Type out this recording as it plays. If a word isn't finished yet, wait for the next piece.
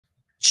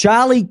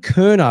Charlie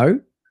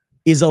Curnow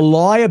is a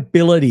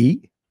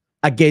liability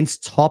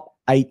against top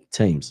 8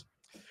 teams.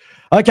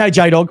 Okay,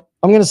 J-Dog,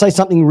 I'm going to say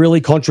something really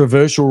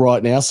controversial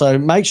right now, so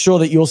make sure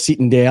that you're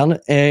sitting down.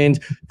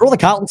 And for all the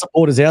Carlton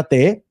supporters out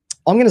there,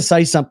 I'm going to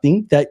say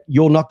something that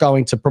you're not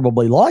going to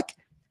probably like,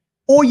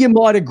 or you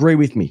might agree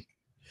with me.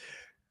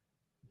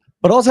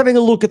 But I was having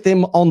a look at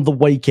them on the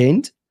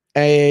weekend,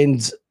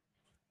 and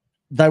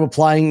they were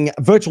playing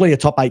virtually a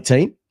top 8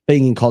 team,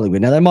 being in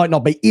Collingwood. Now, they might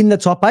not be in the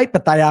top 8,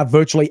 but they are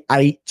virtually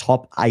a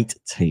top 8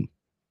 team.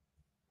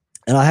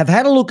 And I have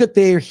had a look at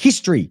their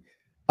history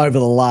over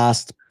the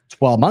last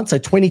 12 months, so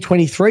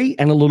 2023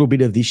 and a little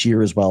bit of this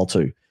year as well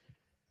too.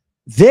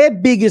 Their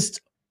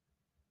biggest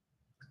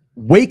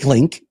weak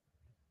link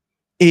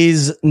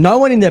is no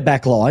one in their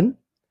back line.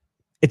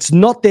 It's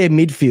not their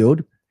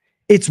midfield.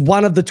 It's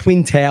one of the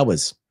Twin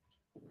Towers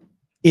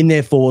in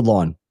their forward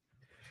line.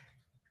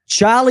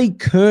 Charlie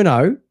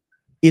Curnow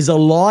is a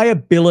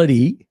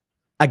liability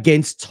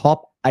against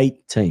top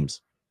 8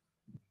 teams.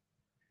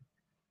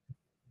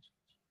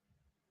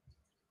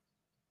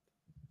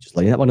 Just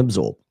letting that one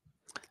absorb.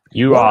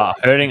 You are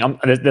hurting.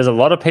 There's a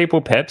lot of people,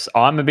 Peps.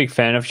 I'm a big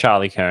fan of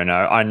Charlie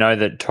Curnow. I know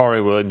that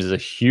Torrey Williams is a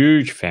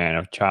huge fan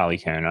of Charlie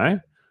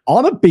Curnow.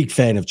 I'm a big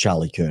fan of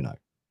Charlie Curnow.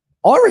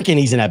 I reckon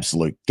he's an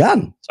absolute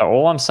gun. So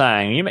all I'm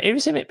saying, you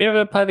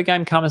ever play the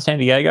game Carmen San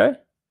Diego?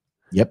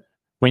 Yep.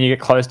 When you get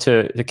close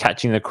to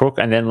catching the crook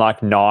and then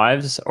like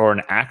knives or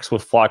an axe will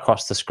fly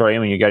across the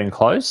screen when you're getting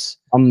close?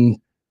 I'm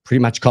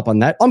pretty much copping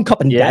that. I'm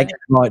copping daggers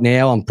right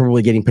now. I'm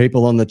probably getting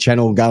people on the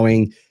channel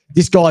going,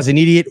 this guy's an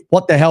idiot.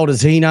 What the hell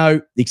does he know?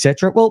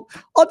 Etc. Well,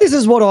 this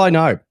is what I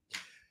know.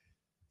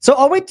 So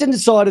I went and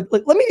decided,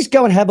 let me just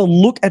go and have a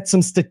look at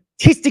some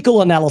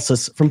statistical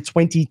analysis from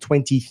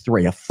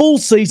 2023, a full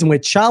season where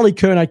Charlie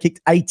Curnow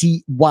kicked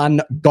 81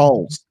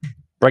 goals.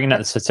 Bringing out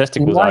the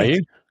statisticals, are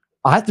you?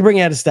 I have to bring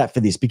out a stat for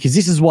this because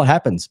this is what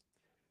happens.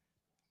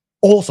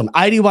 Awesome.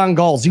 81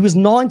 goals. He was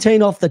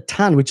 19 off the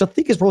ton, which I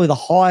think is probably the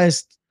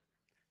highest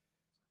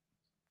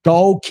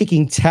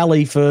goal-kicking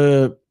tally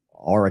for,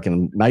 I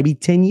reckon, maybe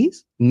 10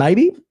 years,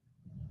 maybe.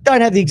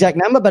 Don't have the exact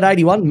number, but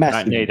 81,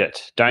 massive. Don't need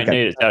it. Don't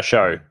need it. It's our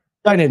show.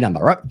 Don't need a number,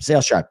 right? It's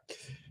our show.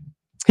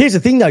 Here's the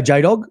thing, though,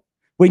 J-Dog.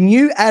 When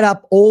you add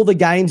up all the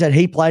games that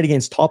he played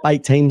against top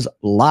 8 teams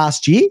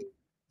last year,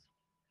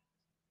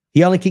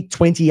 he only kicked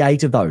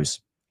 28 of those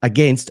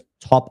against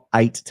top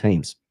 8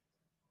 teams,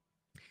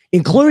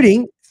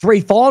 including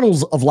 3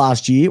 finals of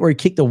last year where he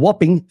kicked a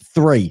whopping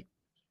 3.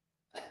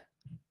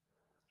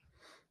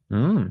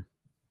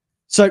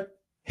 So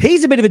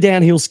he's a bit of a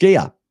downhill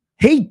skier.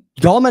 He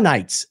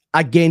dominates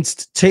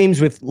against teams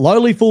with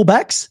lowly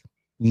fullbacks,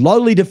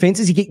 lowly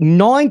defenses. He kicked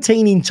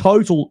 19 in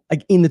total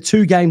in the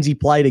 2 games he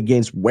played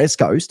against West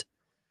Coast.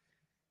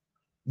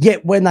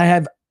 Yet when they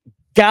have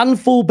gun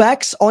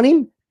fullbacks on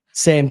him,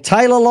 Sam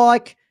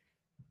Taylor-like,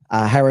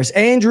 Harris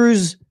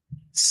Andrews,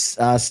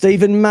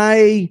 Stephen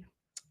May,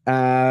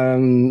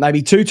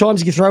 maybe 2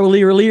 times you can throw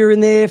Alir in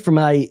there from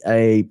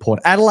a Port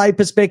Adelaide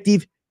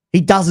perspective,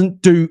 he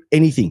doesn't do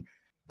anything.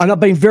 And I've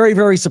been very,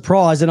 very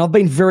surprised, and I've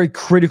been very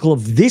critical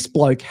of this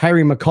bloke,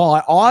 Harry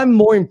Mackay. I'm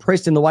more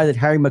impressed in the way that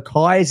Harry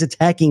Mackay is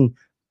attacking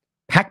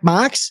pack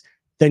marks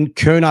than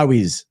Curnow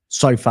is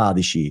so far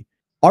this year.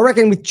 I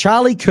reckon with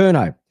Charlie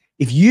Curnow,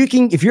 if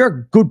you're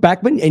a good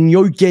backman and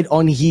you get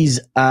on his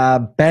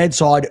bad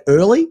side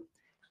early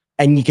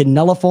and you can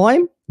nullify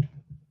him,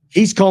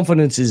 his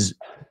confidence is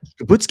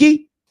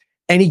Kaputski,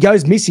 and he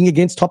goes missing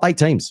against top 8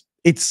 teams.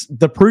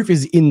 The proof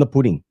is in the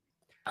pudding.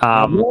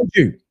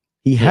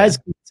 He has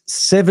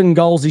 7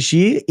 goals this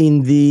year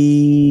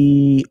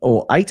in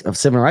or 8 of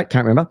 7 or 8,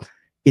 can't remember,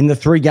 in the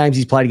 3 games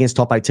he's played against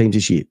top 8 teams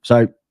this year.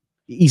 So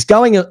he's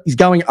going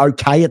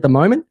okay at the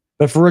moment.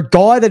 But for a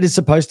guy that is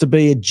supposed to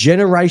be a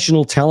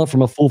generational talent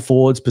from a full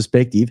forwards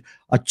perspective,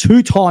 a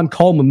 2-time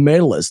Coleman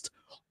medalist,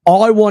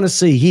 I want to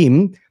see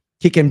him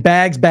kicking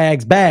bags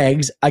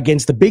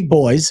against the big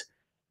boys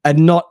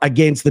and not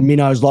against the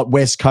minnows like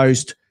West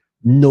Coast,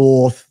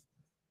 North,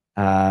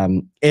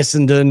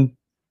 Essendon,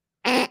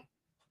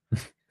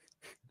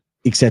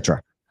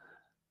 etc.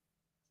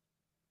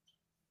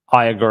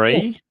 I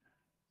agree.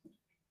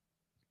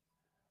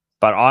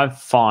 But I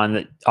find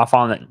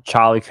that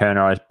Charlie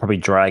Curnow is probably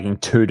dragging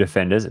 2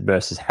 defenders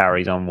versus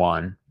Harry's on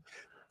 1.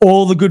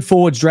 All the good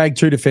forwards drag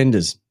 2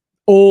 defenders.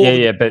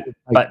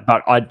 But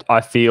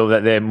I feel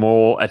that they're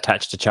more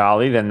attached to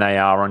Charlie than they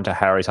are onto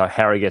Harry, so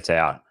Harry gets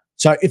out.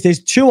 So if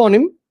there's 2 on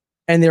him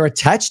and they're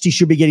attached, he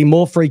should be getting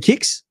more free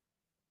kicks.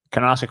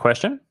 Can I ask a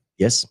question?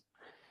 Yes.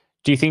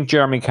 Do you think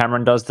Jeremy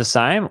Cameron does the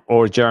same,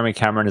 or Jeremy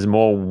Cameron is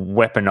more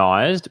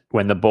weaponized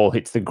when the ball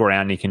hits the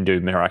ground? He can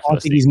do miraculous. I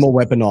think he's more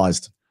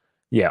weaponized.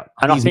 Yeah,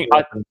 and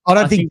I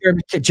don't think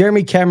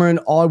Jeremy Cameron,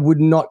 I would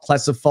not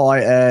classify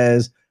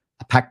as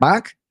a pack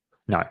mark.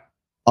 No,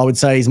 I would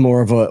say he's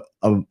more of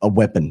a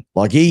weapon.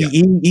 Like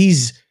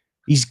he's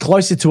He's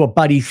closer to a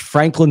Buddy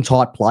Franklin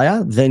type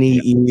player than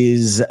he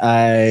is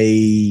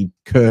a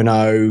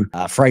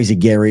Curnow, Fraser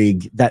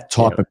Gehrig, that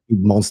type of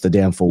big monster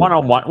down forward.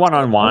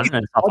 One-on-one,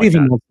 and stuff like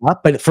that.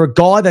 But for a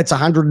guy that's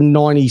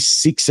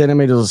 196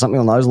 centimeters or something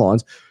on those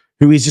lines,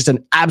 who is just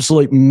an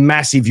absolute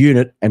massive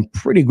unit and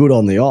pretty good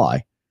on the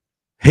eye,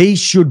 he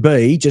should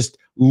be just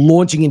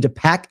launching into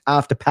pack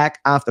after pack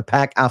after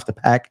pack after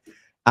pack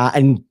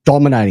and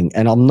dominating.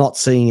 And I'm not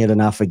seeing it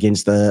enough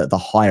against the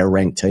higher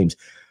ranked teams.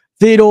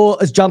 Theodore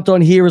has jumped on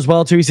here as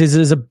well too. He says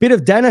there's a bit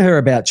of Danaher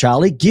about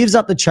Charlie, gives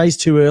up the chase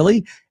too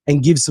early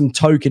and gives some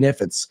token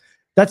efforts.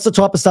 That's the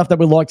type of stuff that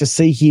we like to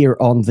see here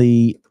on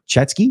the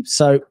Chatsky.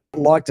 So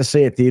like to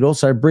see it, Theodore.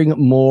 So bring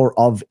more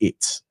of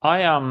it.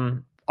 I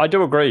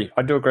do agree.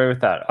 I do agree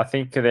with that. I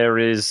think there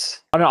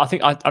is. I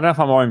don't know if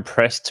I'm more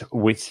impressed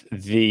with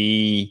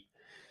the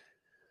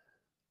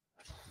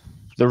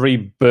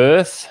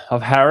rebirth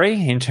of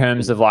Harry in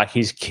terms of like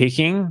his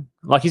kicking.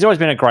 Like he's always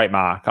been a great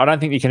mark. I don't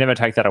think you can ever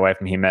take that away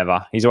from him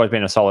ever. He's always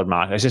been a solid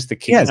mark. It's just the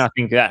kicking. Yes. I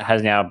think that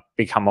has now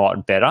become a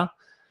lot better.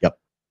 Yep.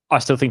 I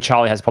still think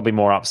Charlie has probably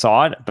more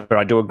upside, but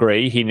I do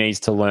agree he needs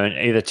to learn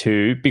either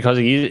to, because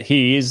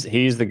he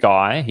is the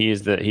guy. He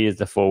is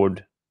the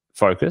forward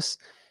focus.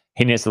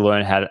 He needs to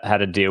learn how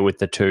to deal with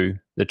the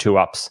two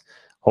ups.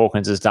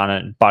 Hawkins has done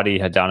it. Buddy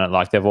had done it.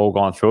 Like they've all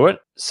gone through it.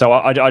 So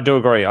I do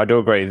agree. I do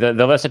agree. The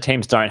lesser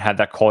teams don't have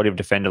that quality of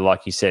defender,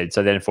 like you said.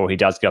 So therefore, he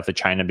does get off the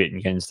chain a bit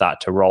and can start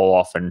to roll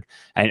off and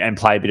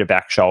play a bit of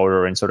back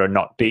shoulder and sort of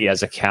not be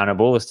as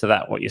accountable as to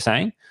that. What you're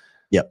saying.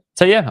 Yep.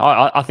 So yeah,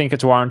 I think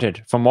it's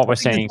warranted from what we're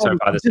seeing so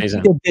far this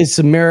season. There's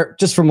some merit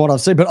just from what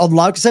I've seen. But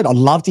like I said, I'd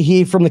love to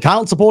hear from the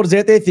Carlton supporters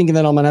out there thinking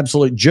that I'm an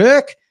absolute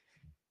jerk.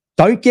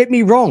 Don't get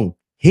me wrong.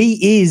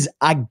 He is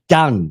a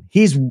gun.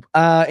 He's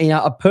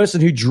a person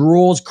who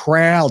draws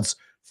crowds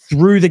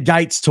through the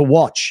gates to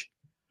watch.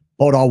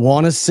 But I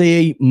want to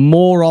see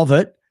more of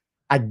it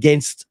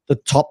against the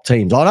top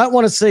teams. I don't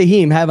want to see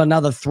him have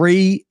another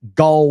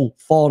 3-goal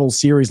final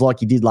series like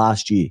he did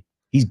last year.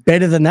 He's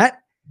better than that.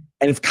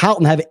 And if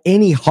Carlton have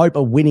any hope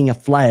of winning a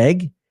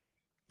flag,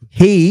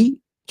 will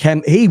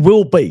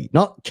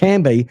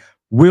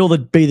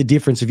be the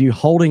difference of you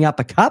holding up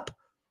a cup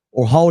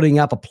or holding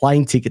up a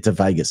plane ticket to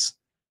Vegas.